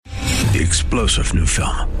The explosive new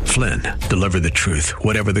film, Flynn, deliver the truth,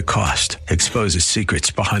 whatever the cost, exposes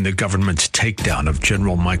secrets behind the government's takedown of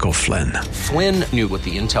General Michael Flynn. Flynn knew what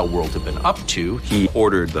the intel world had been up to. He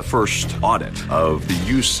ordered the first audit of the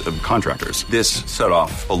use of contractors. This set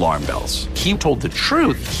off alarm bells. He told the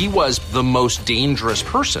truth. He was the most dangerous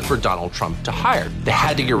person for Donald Trump to hire. They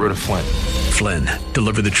had to get rid of Flynn. Flynn,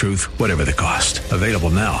 deliver the truth, whatever the cost. Available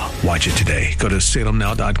now. Watch it today. Go to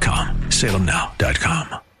salemnow.com.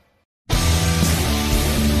 salemnow.com.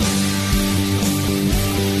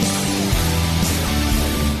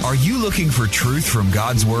 Are you looking for truth from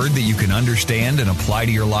God's Word that you can understand and apply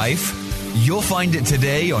to your life? You'll find it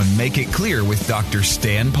today on Make It Clear with Dr.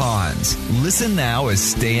 Stan Pons. Listen now as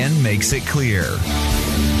Stan makes it clear.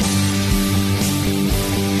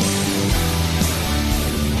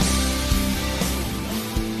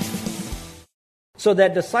 So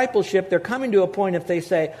that discipleship, they're coming to a point if they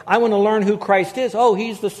say, I want to learn who Christ is. Oh,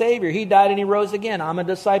 He's the Savior. He died and He rose again. I'm a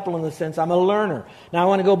disciple in the sense I'm a learner. Now I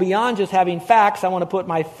want to go beyond just having facts. I want to put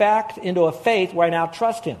my fact into a faith where I now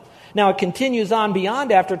trust Him. Now it continues on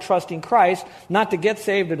beyond after trusting Christ, not to get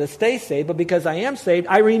saved or to stay saved, but because I am saved,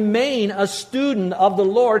 I remain a student of the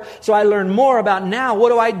Lord. So I learn more about now, what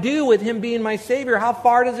do I do with Him being my Savior? How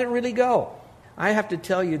far does it really go? I have to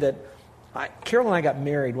tell you that Carol and I got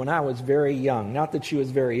married when I was very young. Not that she was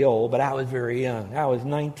very old, but I was very young. I was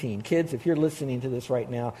 19. Kids, if you're listening to this right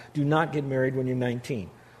now, do not get married when you're 19.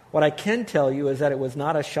 What I can tell you is that it was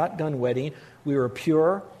not a shotgun wedding. We were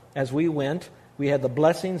pure as we went. We had the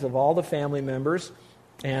blessings of all the family members.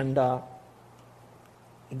 And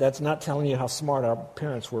that's not telling you how smart our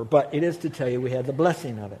parents were, but it is to tell you we had the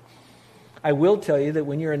blessing of it. I will tell you that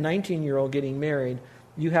when you're a 19-year-old getting married,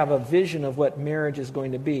 you have a vision of what marriage is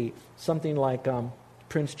going to be, something like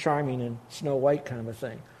Prince Charming and Snow White kind of a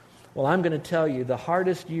thing. Well, I'm going to tell you the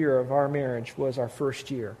hardest year of our marriage was our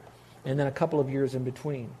first year, and then a couple of years in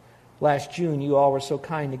between. Last June, you all were so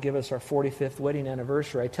kind to give us our 45th wedding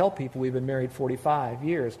anniversary. I tell people we've been married 45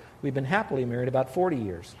 years. We've been happily married about 40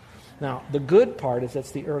 years. Now, the good part is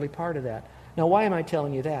that's the early part of that. Now, why am I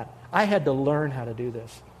telling you that? I had to learn how to do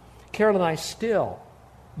this. Carol and I still,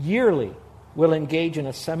 yearly, will engage in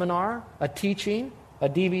a seminar, a teaching, a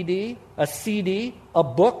DVD, a CD, a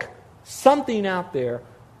book, something out there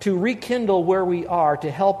to rekindle where we are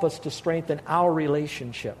to help us to strengthen our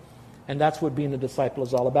relationship. And that's what being a disciple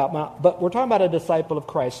is all about. Now, but we're talking about a disciple of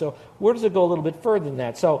Christ. So where does it go a little bit further than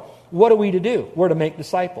that? So what are we to do? We're to make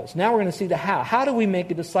disciples. Now we're going to see the how. How do we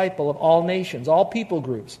make a disciple of all nations, all people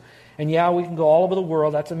groups? And yeah, we can go all over the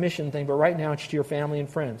world. That's a mission thing. But right now it's to your family and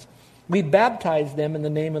friends. We baptize them in the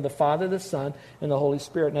name of the Father, the Son, and the Holy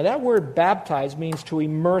Spirit. Now that word baptize means to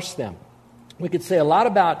immerse them. We could say a lot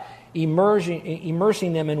about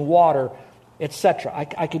immersing them in water, etc.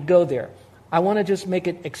 I could go there. I want to just make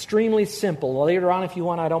it extremely simple. Later on, if you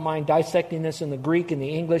want, I don't mind dissecting this in the Greek and the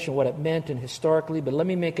English and what it meant and historically, but let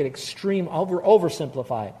me make it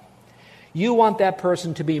oversimplify it. You want that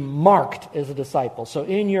person to be marked as a disciple. So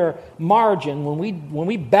in your margin, when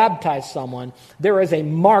we baptize someone, there is a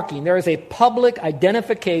marking. There is a public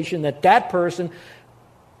identification that person,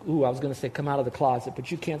 I was going to say come out of the closet, but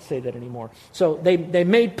you can't say that anymore. So they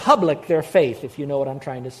made public their faith, if you know what I'm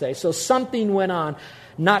trying to say. So something went on,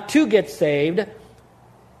 not to get saved,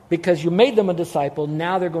 because you made them a disciple.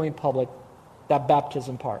 Now they're going public. That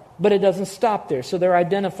baptism part. But it doesn't stop there. So they're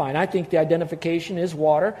identifying. I think the identification is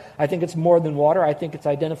water. I think it's more than water. I think it's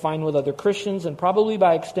identifying with other Christians, and probably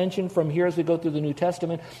by extension from here as we go through the New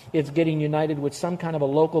Testament, it's getting united with some kind of a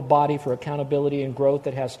local body for accountability and growth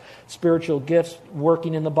that has spiritual gifts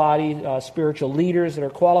working in the body, spiritual leaders that are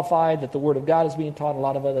qualified, that the Word of God is being taught, and a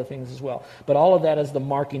lot of other things as well. But all of that is the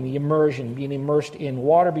marking, the immersion, being immersed in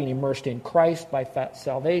water, being immersed in Christ by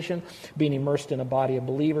salvation, being immersed in a body of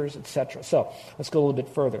believers, etc. So let's go a little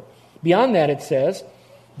bit further. Beyond that, it says,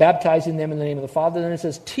 baptizing them in the name of the Father. Then it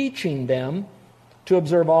says, teaching them to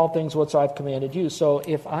observe all things whatsoever I've commanded you. So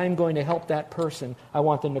if I'm going to help that person, I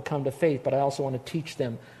want them to come to faith, but I also want to teach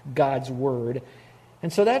them God's Word.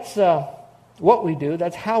 And so that's what we do.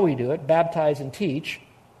 That's how we do it, baptize and teach.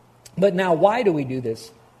 But now, why do we do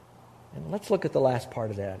this? And let's look at the last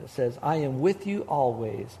part of that. It says, I am with you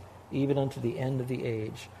always, even unto the end of the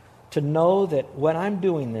age. To know that when I'm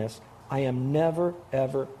doing this, I am never,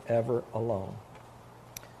 ever, ever alone.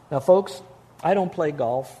 Now, folks, I don't play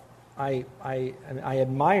golf. I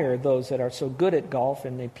admire those that are so good at golf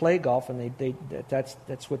and they play golf, and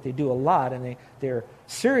that's what they do a lot, and they're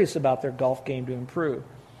serious about their golf game to improve.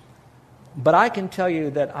 But I can tell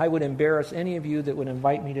you that I would embarrass any of you that would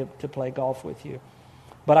invite me to play golf with you.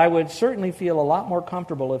 But I would certainly feel a lot more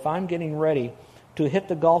comfortable if I'm getting ready to hit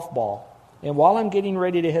the golf ball And while I'm getting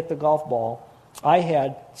ready to hit the golf ball, I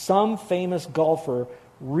had some famous golfer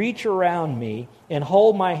reach around me and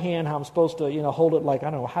hold my hand how I'm supposed to, hold it like,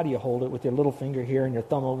 I don't know, how do you hold it with your little finger here and your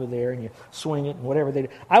thumb over there and you swing it and whatever they do.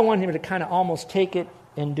 I want him to kind of almost take it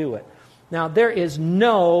and do it. Now, there is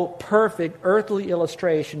no perfect earthly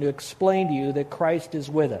illustration to explain to you that Christ is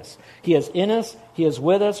with us. He is in us. He is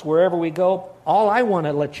with us wherever we go. All I want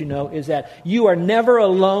to let you know is that you are never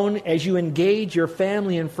alone as you engage your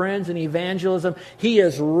family and friends in evangelism. He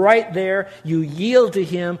is right there. You yield to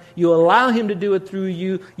Him. You allow Him to do it through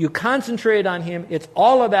you. You concentrate on Him. It's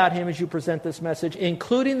all about Him as you present this message,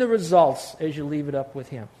 including the results as you leave it up with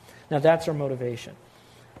Him. Now, that's our motivation.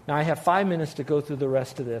 Now, I have 5 minutes to go through the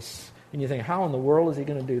rest of this. And you think, how in the world is he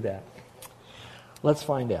going to do that? Let's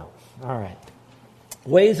find out. All right.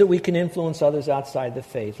 Ways that we can influence others outside the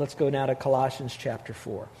faith. Let's go now to Colossians chapter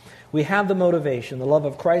 4. We have the motivation, the love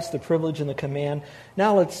of Christ, the privilege, and the command.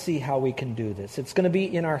 Now let's see how we can do this. It's going to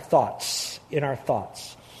be in our thoughts. In our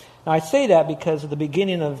thoughts. Now I say that because at the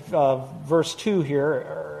beginning of verse 2 here,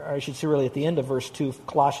 or I should say really at the end of verse 2,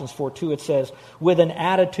 Colossians 4:2, it says, with an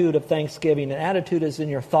attitude of thanksgiving. An attitude is in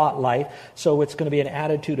your thought life, so it's going to be an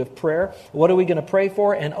attitude of prayer. What are we going to pray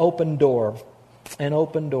for? An open door. An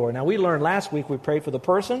open door. Now we learned last week we prayed for the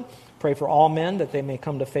person, pray for all men that they may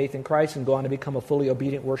come to faith in Christ and go on to become a fully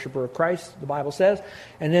obedient worshiper of Christ, the Bible says.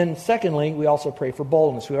 And then secondly, we also pray for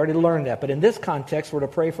boldness. We already learned that. But in this context, we're to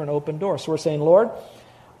pray for an open door. So we're saying, Lord,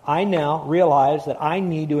 I now realize that I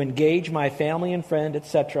need to engage my family and friend,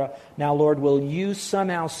 etc. Now, Lord, will you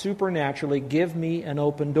somehow supernaturally give me an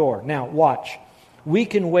open door? Now, watch. We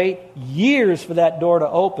can wait years for that door to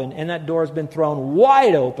open, and that door has been thrown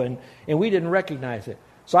wide open, and we didn't recognize it.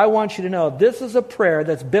 So I want you to know this is a prayer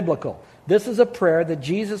that's biblical. This is a prayer that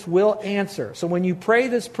Jesus will answer. So when you pray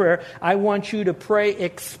this prayer, I want you to pray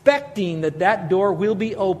expecting that that door will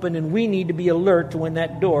be open, and we need to be alert to when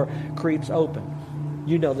that door creeps open.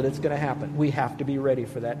 You know that it's going to happen. We have to be ready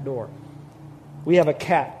for that door. We have a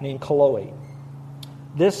cat named Chloe.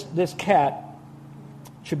 This cat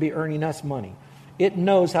should be earning us money. It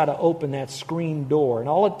knows how to open that screen door. And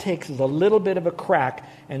all it takes is a little bit of a crack.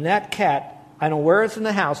 And that cat, I don't know where it's in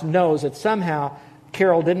the house, knows that somehow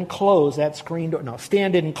Carol didn't close that screen door. No,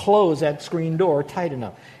 Stan didn't close that screen door tight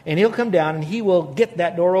enough. And he'll come down and he will get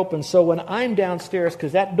that door open. So when I'm downstairs,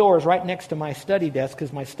 because that door is right next to my study desk,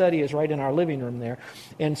 because my study is right in our living room there.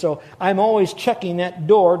 And so I'm always checking that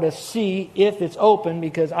door to see if it's open,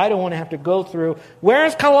 because I don't want to have to go through,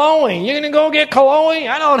 where's Chloe? You going to go get Chloe?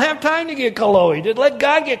 I don't have time to get Chloe. Just let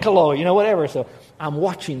God get Chloe, whatever. So I'm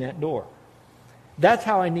watching that door. That's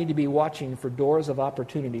how I need to be watching for doors of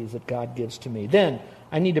opportunities that God gives to me. Then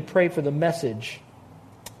I need to pray for the message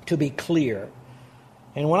to be clear.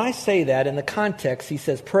 And when I say that in the context, he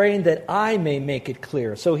says, praying that I may make it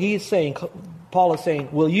clear. So he's saying, Paul is saying,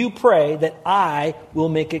 will you pray that I will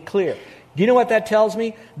make it clear? Do you know what that tells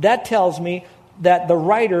me? That tells me that the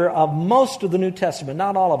writer of most of the New Testament,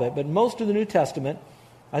 not all of it, but most of the New Testament,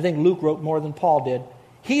 I think Luke wrote more than Paul did,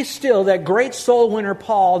 he's still, that great soul winner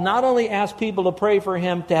Paul, not only asked people to pray for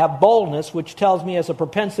him to have boldness, which tells me he has a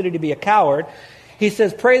propensity to be a coward. He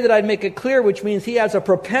says, pray that I'd make it clear, which means he has a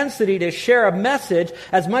propensity to share a message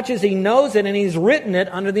as much as he knows it and he's written it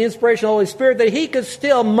under the inspiration of the Holy Spirit, that he could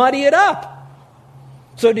still muddy it up.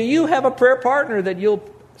 So do you have a prayer partner that you'll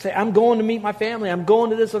say, I'm going to meet my family, I'm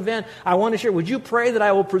going to this event, I want to share. Would you pray that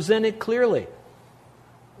I will present it clearly?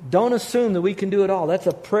 Don't assume that we can do it all. That's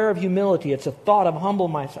a prayer of humility. It's a thought of humble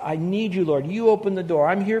myself. I need you, Lord. You open the door.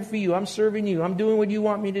 I'm here for you. I'm serving you. I'm doing what you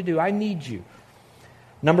want me to do. I need you.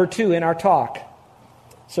 Number 2, in our talk.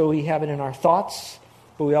 So we have it in our thoughts,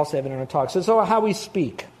 but we also have it in our talk. So how we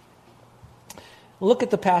speak. Look at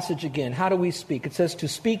the passage again. How do we speak? It says to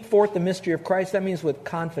speak forth the mystery of Christ. That means with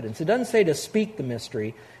confidence. It doesn't say to speak the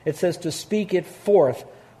mystery. It says to speak it forth,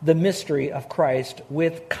 the mystery of Christ,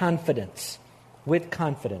 with confidence. With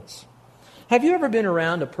confidence. Have you ever been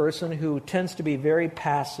around a person who tends to be very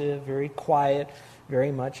passive, very quiet,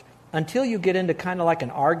 very much, until you get into kind of like an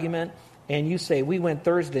argument and you say, we went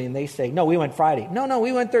Thursday, and they say, no, we went Friday. No,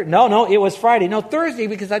 we went Thursday. No, it was Friday. No, Thursday,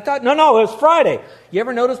 because I thought, no, it was Friday. You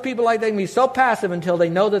ever notice people like that can be so passive until they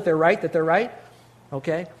know that they're right?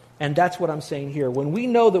 Okay? And that's what I'm saying here. When we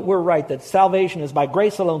know that we're right, that salvation is by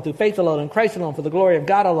grace alone, through faith alone, in Christ alone, for the glory of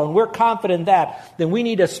God alone, we're confident in that, then we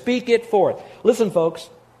need to speak it forth. Listen, folks,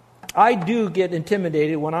 I do get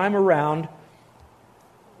intimidated when I'm around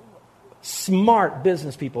smart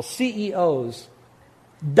business people, CEOs,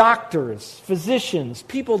 doctors, physicians,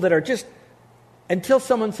 people that are just, until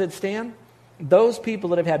someone said, Stan, those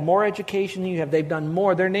people that have had more education than you have, they've done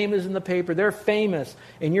more, their name is in the paper, they're famous,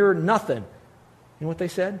 and you're nothing. You know what they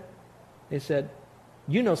said? They said,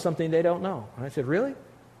 you know something they don't know. And I said, really?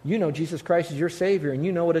 You know Jesus Christ is your Savior, and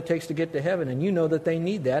you know what it takes to get to heaven, and you know that they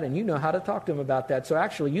need that, and you know how to talk to them about that. So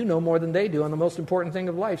actually, you know more than they do on the most important thing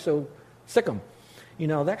of life, so sick them. You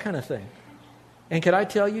know, that kind of thing. And can I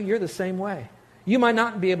tell you, you're the same way. You might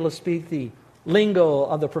not be able to speak the lingo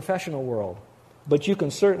of the professional world, but you can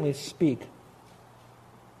certainly speak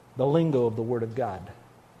the lingo of the Word of God,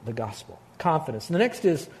 the gospel. Confidence. And the next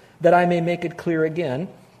is that I may make it clear again,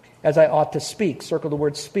 as I ought to speak. Circle the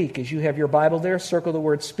word speak. As you have your Bible there, circle the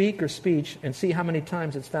word speak or speech and see how many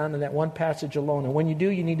times it's found in that one passage alone. And when you do,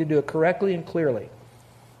 you need to do it correctly and clearly.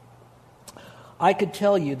 I could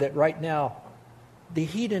tell you that right now, the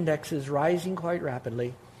heat index is rising quite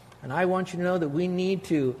rapidly, and I want you to know that we need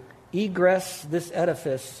to egress this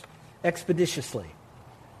edifice expeditiously.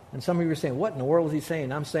 And some of you are saying, what in the world is he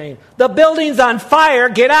saying? I'm saying, the building's on fire,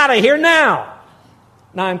 get out of here now!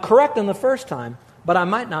 Now, I'm correct on the first time, but I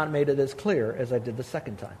might not have made it as clear as I did the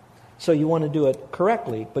second time. So you want to do it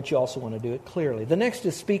correctly, but you also want to do it clearly. The next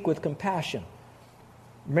is speak with compassion.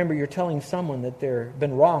 Remember, you're telling someone that they've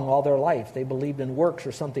been wrong all their life. They believed in works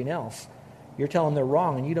or something else. You're telling them they're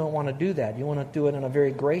wrong, and you don't want to do that. You want to do it in a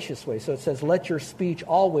very gracious way. So it says, let your speech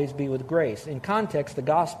always be with grace. In context, the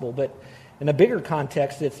gospel, but in a bigger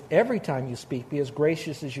context, it's every time you speak, be as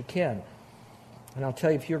gracious as you can. And I'll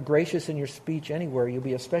tell you, if you're gracious in your speech anywhere, you'll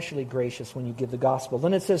be especially gracious when you give the gospel.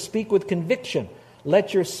 Then it says, speak with conviction.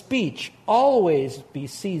 Let your speech always be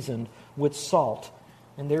seasoned with salt.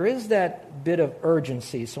 And there is that bit of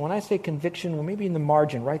urgency. So when I say conviction, well, maybe in the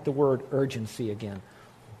margin, write the word urgency again.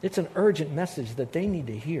 It's an urgent message that they need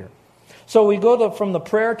to hear. So we go from the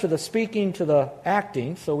prayer to the speaking to the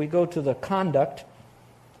acting. So we go to the conduct.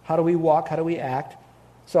 How do we walk? How do we act?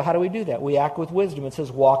 So how do we do that? We act with wisdom. It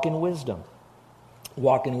says walk in wisdom.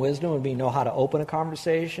 Walk in wisdom would be know how to open a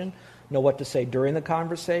conversation, know what to say during the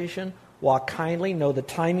conversation, walk kindly, know the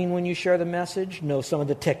timing when you share the message, know some of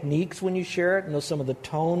the techniques when you share it, know some of the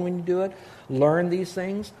tone when you do it, learn these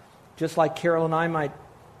things. Just like Carol and I might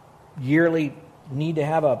yearly need to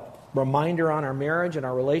have a reminder on our marriage and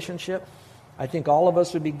our relationship, I think all of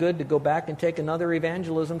us would be good to go back and take another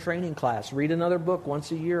evangelism training class, read another book once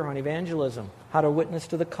a year on evangelism, how to witness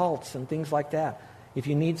to the cults and things like that. If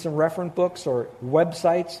you need some reference books or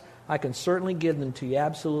websites, I can certainly give them to you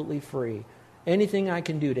absolutely free. Anything I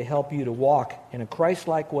can do to help you to walk in a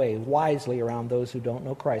Christ-like way, wisely around those who don't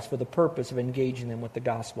know Christ, for the purpose of engaging them with the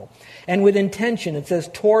gospel. And with intention, it says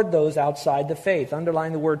toward those outside the faith.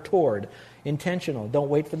 Underline the word toward. Intentional. Don't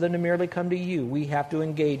wait for them to merely come to you. We have to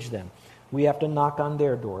engage them. We have to knock on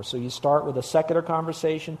their door. So you start with a secular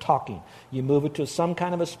conversation, talking. You move it to some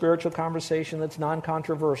kind of a spiritual conversation that's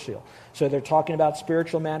non-controversial. So they're talking about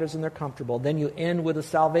spiritual matters and they're comfortable. Then you end with a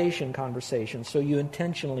salvation conversation. So you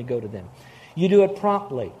intentionally go to them. You do it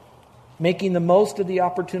promptly, making the most of the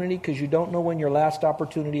opportunity because you don't know when your last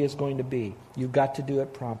opportunity is going to be. You've got to do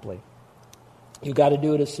it promptly. You've got to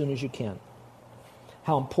do it as soon as you can.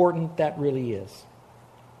 How important that really is.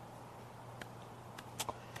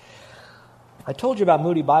 I told you about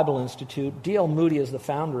Moody Bible Institute. D.L. Moody is the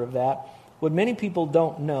founder of that. What many people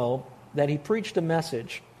don't know, that he preached a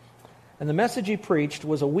message. And the message he preached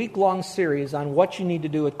was a week-long series on what you need to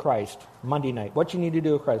do with Christ. Monday night. What you need to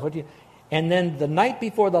do with Christ. And then the night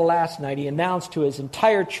before the last night, he announced to his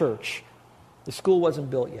entire church, the school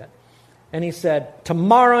wasn't built yet, and he said,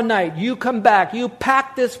 tomorrow night, you come back, you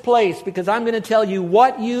pack this place, because I'm going to tell you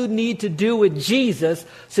what you need to do with Jesus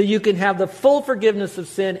so you can have the full forgiveness of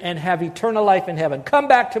sin and have eternal life in heaven. Come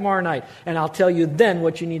back tomorrow night, and I'll tell you then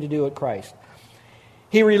what you need to do with Christ.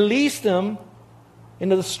 He released them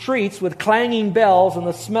into the streets with clanging bells and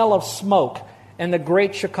the smell of smoke and the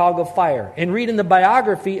Great Chicago Fire. And reading the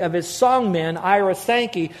biography of his songman, Ira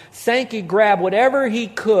Sankey, Sankey grabbed whatever he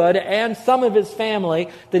could and some of his family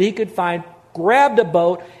that he could find, grabbed a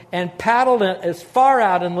boat and paddled it as far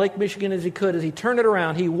out in Lake Michigan as he could. As he turned it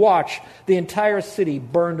around, he watched the entire city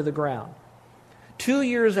burn to the ground. 2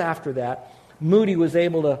 years after that, Moody was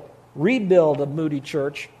able to rebuild a Moody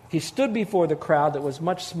church. He stood before the crowd that was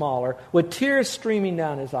much smaller, with tears streaming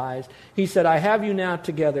down his eyes. He said, I have you now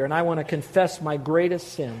together, and I want to confess my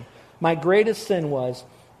greatest sin. My greatest sin was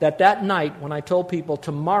that night when I told people,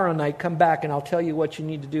 tomorrow night, come back and I'll tell you what you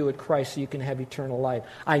need to do with Christ so you can have eternal life.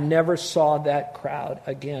 I never saw that crowd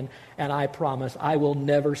again, and I promise I will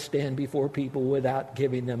never stand before people without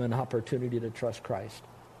giving them an opportunity to trust Christ.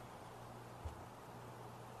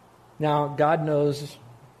 Now, God knows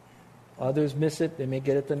others miss it. They may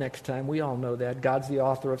get it the next time. We all know that. God's the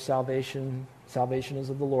author of salvation. Salvation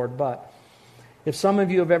is of the Lord. But if some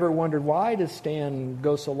of you have ever wondered, why does Stan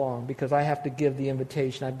go so long? Because I have to give the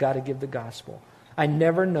invitation. I've got to give the gospel. I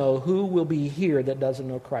never know who will be here that doesn't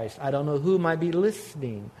know Christ. I don't know who might be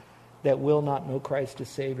listening that will not know Christ as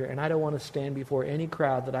Savior. And I don't want to stand before any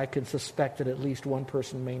crowd that I can suspect that at least one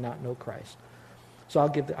person may not know Christ.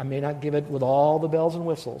 So I may not give it with all the bells and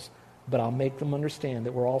whistles, but I'll make them understand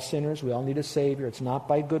that we're all sinners. We all need a Savior. It's not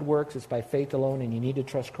by good works. It's by faith alone. And you need to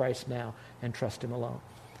trust Christ now and trust Him alone.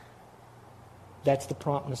 That's the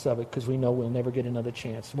promptness of it, because we know we'll never get another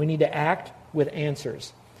chance. We need to act with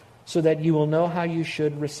answers so that you will know how you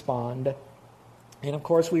should respond. And of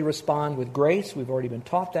course, we respond with grace. We've already been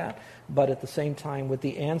taught that. But at the same time, with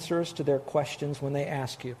the answers to their questions when they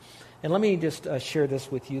ask you. And let me just share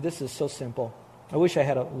this with you. This is so simple. I wish I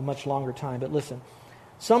had a much longer time, but listen.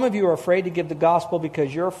 Some of you are afraid to give the gospel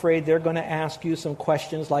because you're afraid they're going to ask you some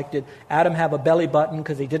questions like, did Adam have a belly button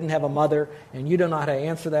because he didn't have a mother? And you don't know how to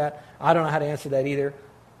answer that. I don't know how to answer that either.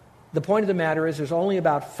 The point of the matter is there's only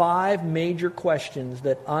about 5 major questions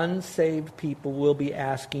that unsaved people will be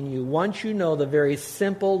asking you. Once you know the very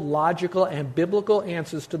simple, logical, and biblical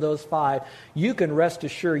answers to those 5, you can rest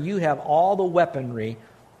assured you have all the weaponry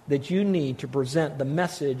that you need to present the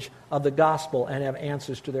message of the gospel and have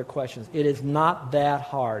answers to their questions. It is not that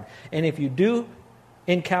hard. And if you do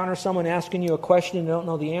encounter someone asking you a question you don't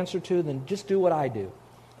know the answer to, then just do what I do.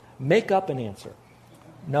 Make up an answer.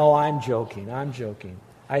 No, I'm joking.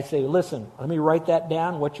 I say, listen, let me write that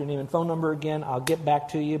down. What's your name and phone number again? I'll get back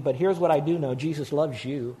to you. But here's what I do know. Jesus loves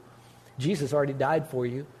you. Jesus already died for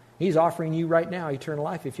you. He's offering you right now eternal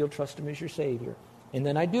life if you'll trust Him as your Savior. And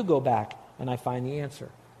then I do go back and I find the answer.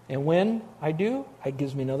 And when I do, it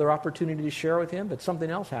gives me another opportunity to share with him, but something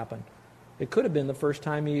else happened. It could have been the first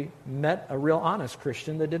time he met a real honest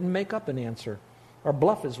Christian that didn't make up an answer or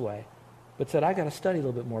bluff his way, but said, I got to study a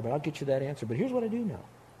little bit more, but I'll get you that answer. But here's what I do know.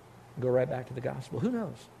 Go right back to the gospel. Who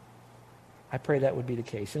knows? I pray that would be the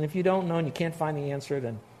case. And if you don't know and you can't find the answer,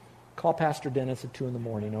 then call Pastor Dennis at 2 in the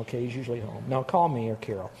morning, okay? He's usually home. Now call me or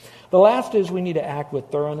Carol. The last is we need to act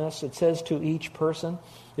with thoroughness. It says to each person.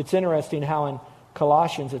 It's interesting how in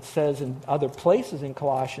Colossians, it says in other places in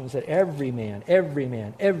Colossians that every man, that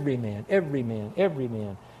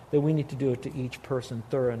we need to do it to each person,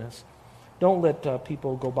 thoroughness. Don't let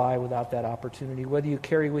people go by without that opportunity. Whether you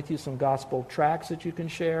carry with you some gospel tracts that you can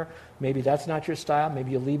share, maybe that's not your style,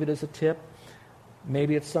 maybe you leave it as a tip,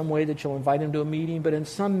 maybe it's some way that you'll invite them to a meeting, but in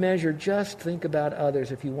some measure, just think about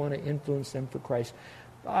others if you want to influence them for Christ.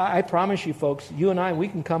 I promise you folks, you and I, we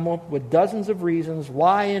can come up with dozens of reasons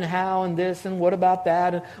why and how and this and what about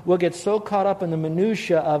that. And we'll get so caught up in the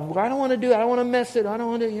minutia of, well, I don't want to do it, I don't want to mess it, I don't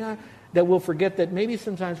want to, that we'll forget that maybe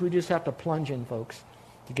sometimes we just have to plunge in, folks,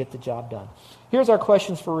 to get the job done. Here's our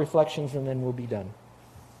questions for reflections, and then we'll be done.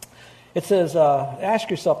 It says,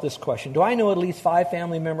 ask yourself this question. Do I know at least 5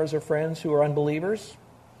 family members or friends who are unbelievers?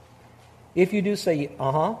 If you do, say,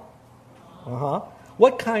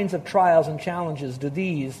 What kinds of trials and challenges do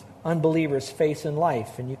these unbelievers face in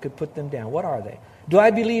life? And you could put them down. What are they? Do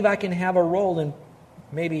I believe I can have a role in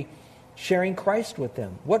maybe sharing Christ with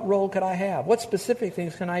them? What role could I have? What specific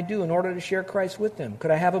things can I do in order to share Christ with them?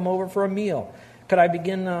 Could I have them over for a meal? Could I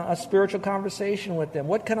begin a spiritual conversation with them?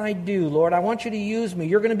 What can I do, Lord? I want you to use me.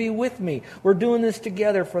 You're going to be with me. We're doing this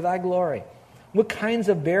together for thy glory. What kinds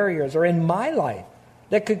of barriers are in my life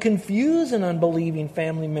that could confuse an unbelieving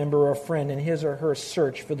family member or friend in his or her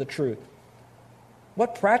search for the truth?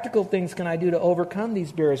 What practical things can I do to overcome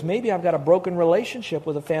these barriers? Maybe I've got a broken relationship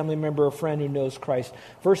with a family member or friend who knows Christ.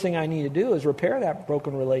 First thing I need to do is repair that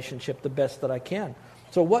broken relationship the best that I can.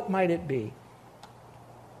 So what might it be?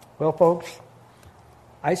 Well, folks,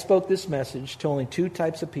 I spoke this message to only 2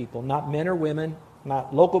 types of people, not men or women,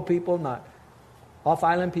 not local people, not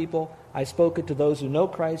off-island people. I spoke it to those who know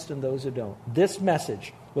Christ and those who don't. This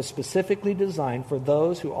message was specifically designed for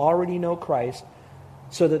those who already know Christ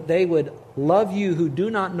so that they would love you who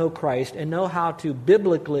do not know Christ and know how to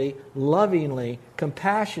biblically, lovingly,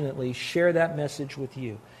 compassionately share that message with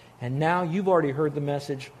you. And now you've already heard the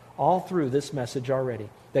message all through this message already.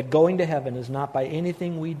 That going to heaven is not by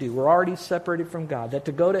anything we do. We're already separated from God. That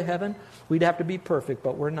to go to heaven, we'd have to be perfect,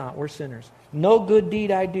 but we're not. We're sinners. No good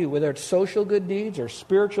deed I do, whether it's social good deeds or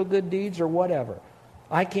spiritual good deeds or whatever.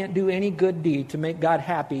 I can't do any good deed to make God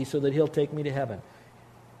happy so that He'll take me to heaven.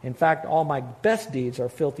 In fact, all my best deeds are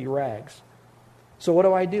filthy rags. So what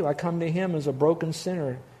do? I come to Him as a broken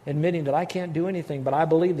sinner, admitting that I can't do anything, but I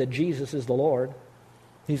believe that Jesus is the Lord.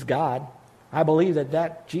 He's God. I believe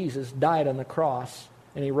that Jesus died on the cross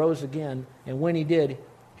and He rose again. And when He did,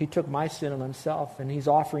 He took my sin on Himself, and He's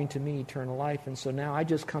offering to me eternal life. And so now I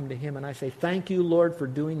just come to Him and I say, thank you, Lord, for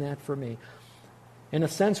doing that for me. In a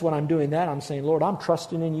sense, when I'm doing that, I'm saying, Lord, I'm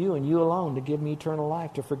trusting in You and You alone to give me eternal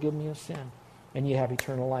life, to forgive me of sin. and you have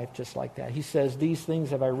eternal life just like that. He says, these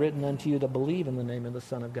things have I written unto you that believe in the name of the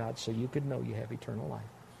Son of God, so you could know you have eternal life.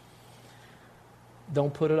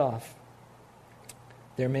 Don't put it off.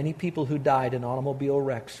 There are many people who died in automobile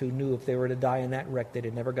wrecks who knew if they were to die in that wreck, they'd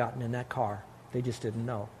have never gotten in that car. They just didn't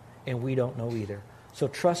know. And we don't know either. So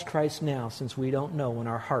trust Christ now, since we don't know when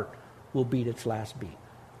our heart will beat its last beat.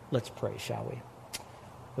 Let's pray, shall we?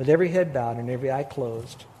 With every head bowed and every eye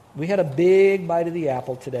closed. We had a big bite of the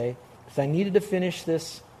apple today, because I needed to finish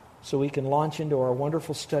this so we can launch into our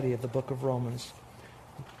wonderful study of the book of Romans.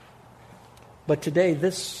 But today,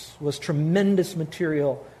 this was tremendous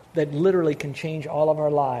material that literally can change all of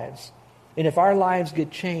our lives. And if our lives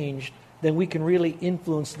get changed, then we can really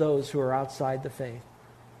influence those who are outside the faith.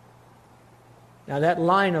 Now that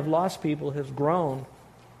line of lost people has grown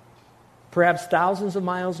perhaps thousands of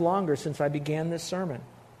miles longer since I began this sermon.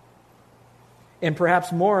 And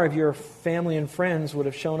perhaps more of your family and friends would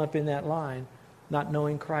have shown up in that line, not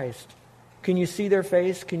knowing Christ. Can you see their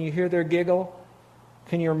face? Can you hear their giggle?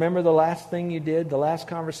 Can you remember the last thing you did, the last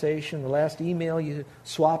conversation, the last email you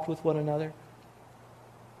swapped with one another?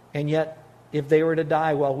 And yet, if they were to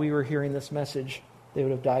die while we were hearing this message, they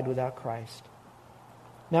would have died without Christ.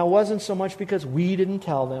 Now, it wasn't so much because we didn't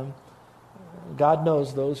tell them. God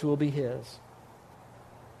knows those who will be His.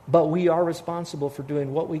 But we are responsible for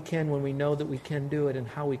doing what we can when we know that we can do it and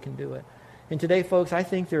how we can do it. And today, folks, I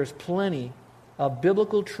think there's plenty of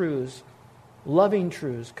biblical truths, loving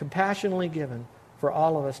truths, compassionately given for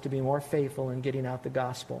all of us to be more faithful in getting out the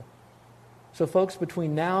gospel. So, folks,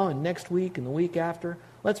 between now and next week and the week after,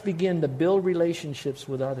 let's begin to build relationships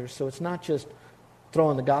with others. So it's not just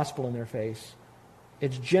throwing the gospel in their face.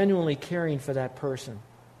 It's genuinely caring for that person.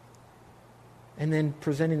 And then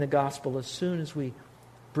presenting the gospel as soon as we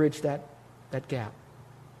bridge that gap.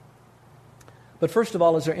 But first of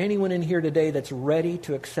all, is there anyone in here today that's ready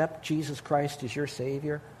to accept Jesus Christ as your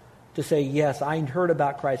Savior? To say, yes, I heard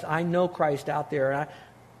about Christ. I know Christ out there.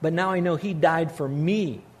 But now I know He died for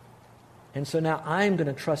me. And so now I'm going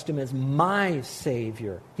to trust Him as my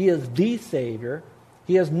Savior. He is the Savior.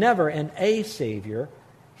 He is never a Savior.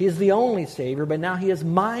 He is the only Savior, but now He is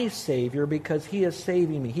my Savior because He is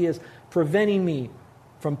saving me. He is preventing me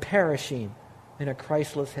from perishing in a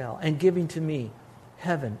Christless hell and giving to me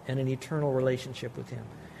heaven and an eternal relationship with Him.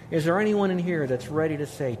 Is there anyone in here that's ready to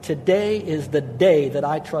say, today is the day that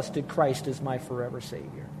I trusted Christ as my forever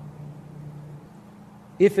Savior?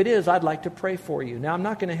 If it is, I'd like to pray for you. Now, I'm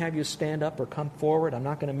not going to have you stand up or come forward. I'm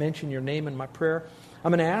not going to mention your name in my prayer.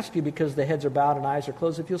 I'm going to ask you, because the heads are bowed and eyes are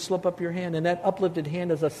closed, if you'll slip up your hand. And that uplifted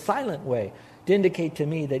hand is a silent way to indicate to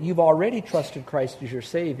me that you've already trusted Christ as your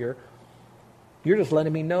Savior. You're just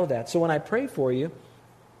letting me know that. So when I pray for you,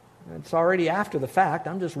 it's already after the fact.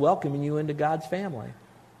 I'm just welcoming you into God's family.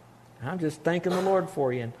 I'm just thanking the Lord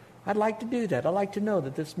for you. And I'd like to do that. I'd like to know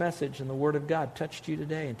that this message and the Word of God touched you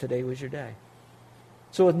today, and today was your day.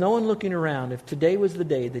 So with no one looking around, if today was the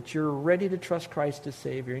day that you're ready to trust Christ as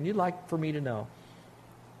Savior, and you'd like for me to know,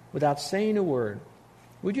 without saying a word,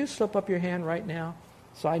 would you slip up your hand right now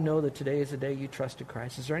so I know that today is the day you trusted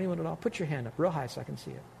Christ? Is there anyone at all? Put your hand up real high so I can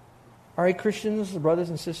see it. All right, Christians, brothers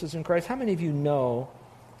and sisters in Christ, how many of you know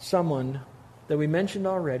someone that we mentioned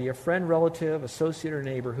already, a friend, relative, associate, or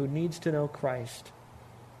neighbor who needs to know Christ?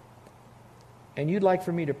 And you'd like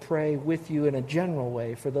for me to pray with you in a general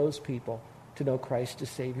way for those people to know Christ as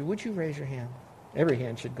Savior. Would you raise your hand? Every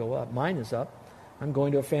hand should go up. Mine is up. I'm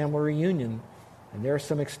going to a family reunion, and there are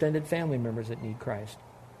some extended family members that need Christ.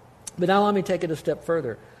 But now let me take it a step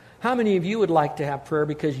further. How many of you would like to have prayer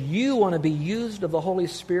because you want to be used of the Holy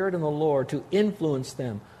Spirit and the Lord to influence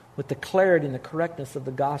them with the clarity and the correctness of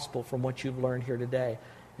the gospel from what you've learned here today?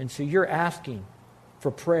 And so you're asking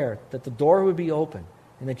for prayer, that the door would be open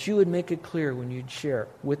and that you would make it clear when you'd share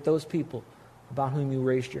with those people about whom you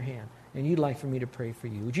raised your hand. And you'd like for me to pray for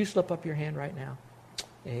you. Would you slip up your hand right now?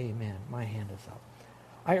 Amen. My hand is up.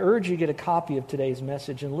 I urge you to get a copy of today's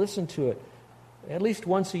message and listen to it at least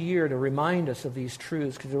once a year to remind us of these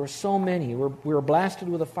truths, because there were so many. We were blasted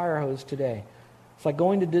with a fire hose today. It's like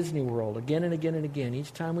going to Disney World again and again and again.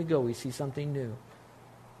 Each time we go, we see something new.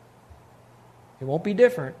 It won't be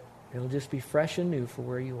different. It'll just be fresh and new for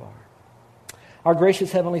where you are. Our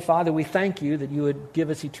gracious Heavenly Father, we thank you that you would give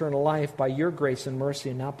us eternal life by your grace and mercy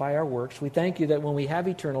and not by our works. We thank you that when we have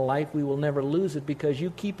eternal life, we will never lose it because you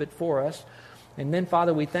keep it for us. And then,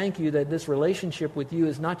 Father, we thank you that this relationship with you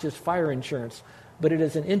is not just fire insurance, but it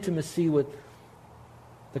is an intimacy with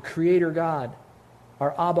the Creator God,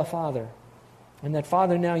 our Abba Father. And that,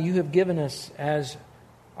 Father, now you have given us as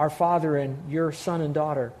our Father and your son and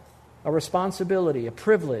daughter a responsibility, a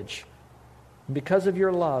privilege, and because of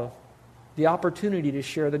your love, the opportunity to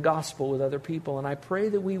share the gospel with other people. And I pray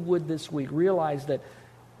that we would this week realize that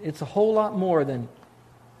it's a whole lot more than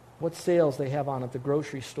what sales they have on at the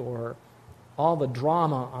grocery store, or all the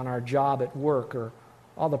drama on our job at work, or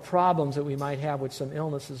all the problems that we might have with some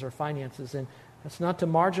illnesses or finances. And that's not to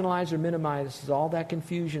marginalize or minimize all that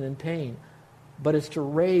confusion and pain, but it's to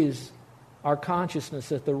raise our consciousness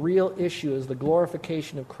that the real issue is the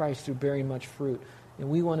glorification of Christ through bearing much fruit. And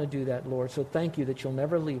we want to do that, Lord. So thank you that you'll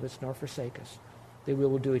never leave us nor forsake us. That we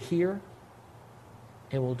will do it here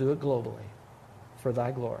and we'll do it globally for thy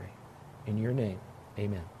glory. In your name,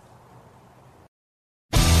 amen.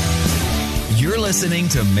 You're listening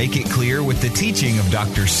to Make It Clear with the teaching of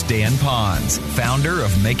Dr. Stan Ponz, founder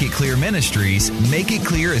of Make It Clear Ministries. Make It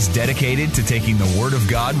Clear is dedicated to taking the Word of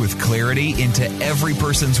God with clarity into every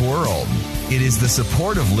person's world. It is the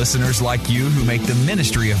support of listeners like you who make the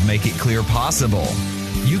ministry of Make It Clear possible.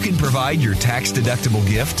 You can provide your tax-deductible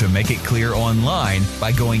gift to Make It Clear online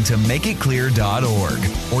by going to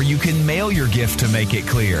makeitclear.org, or you can mail your gift to Make It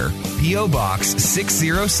Clear, P.O. Box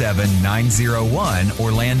 607901,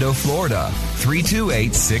 Orlando, Florida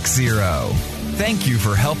 32860. Thank you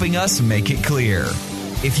for helping us make it clear.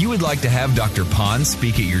 If you would like to have Dr. Ponz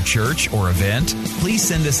speak at your church or event, please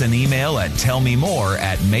send us an email at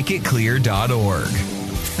tellmemore@makeitclear.org.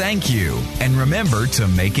 Thank you, and remember to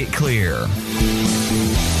make it clear.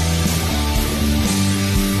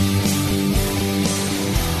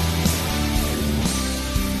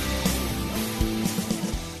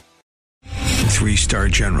 Three-star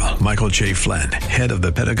General Michael J. Flynn, head of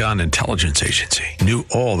the Pentagon Intelligence Agency, knew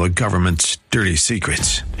all the government's dirty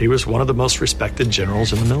secrets. He was one of the most respected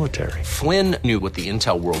generals in the military. Flynn knew what the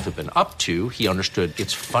intel world had been up to. He understood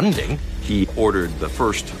its funding. He ordered the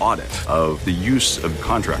first audit of the use of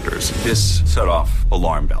contractors. This set off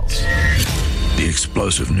alarm bells. The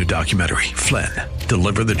explosive new documentary, Flynn,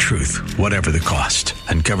 Deliver the Truth, Whatever the Cost,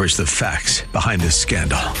 uncovers the facts behind this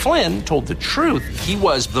scandal. Flynn told the truth. He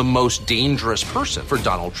was the most dangerous person for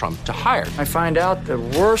Donald Trump to hire. I find out the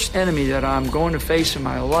worst enemy that I'm going to face in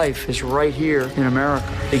my life is right here in America.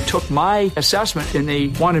 They took my assessment and they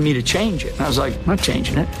wanted me to change it. And I was like, I'm not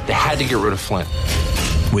changing it. They had to get rid of Flynn.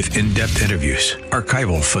 With in-depth interviews,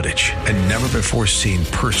 archival footage, and never-before-seen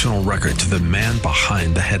personal records of the man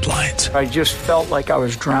behind the headlines. I just felt like I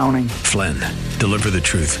was drowning. Flynn, Deliver the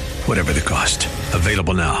Truth, Whatever the Cost.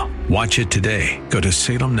 Available now. Watch it today. Go to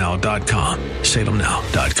salemnow.com.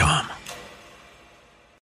 salemnow.com.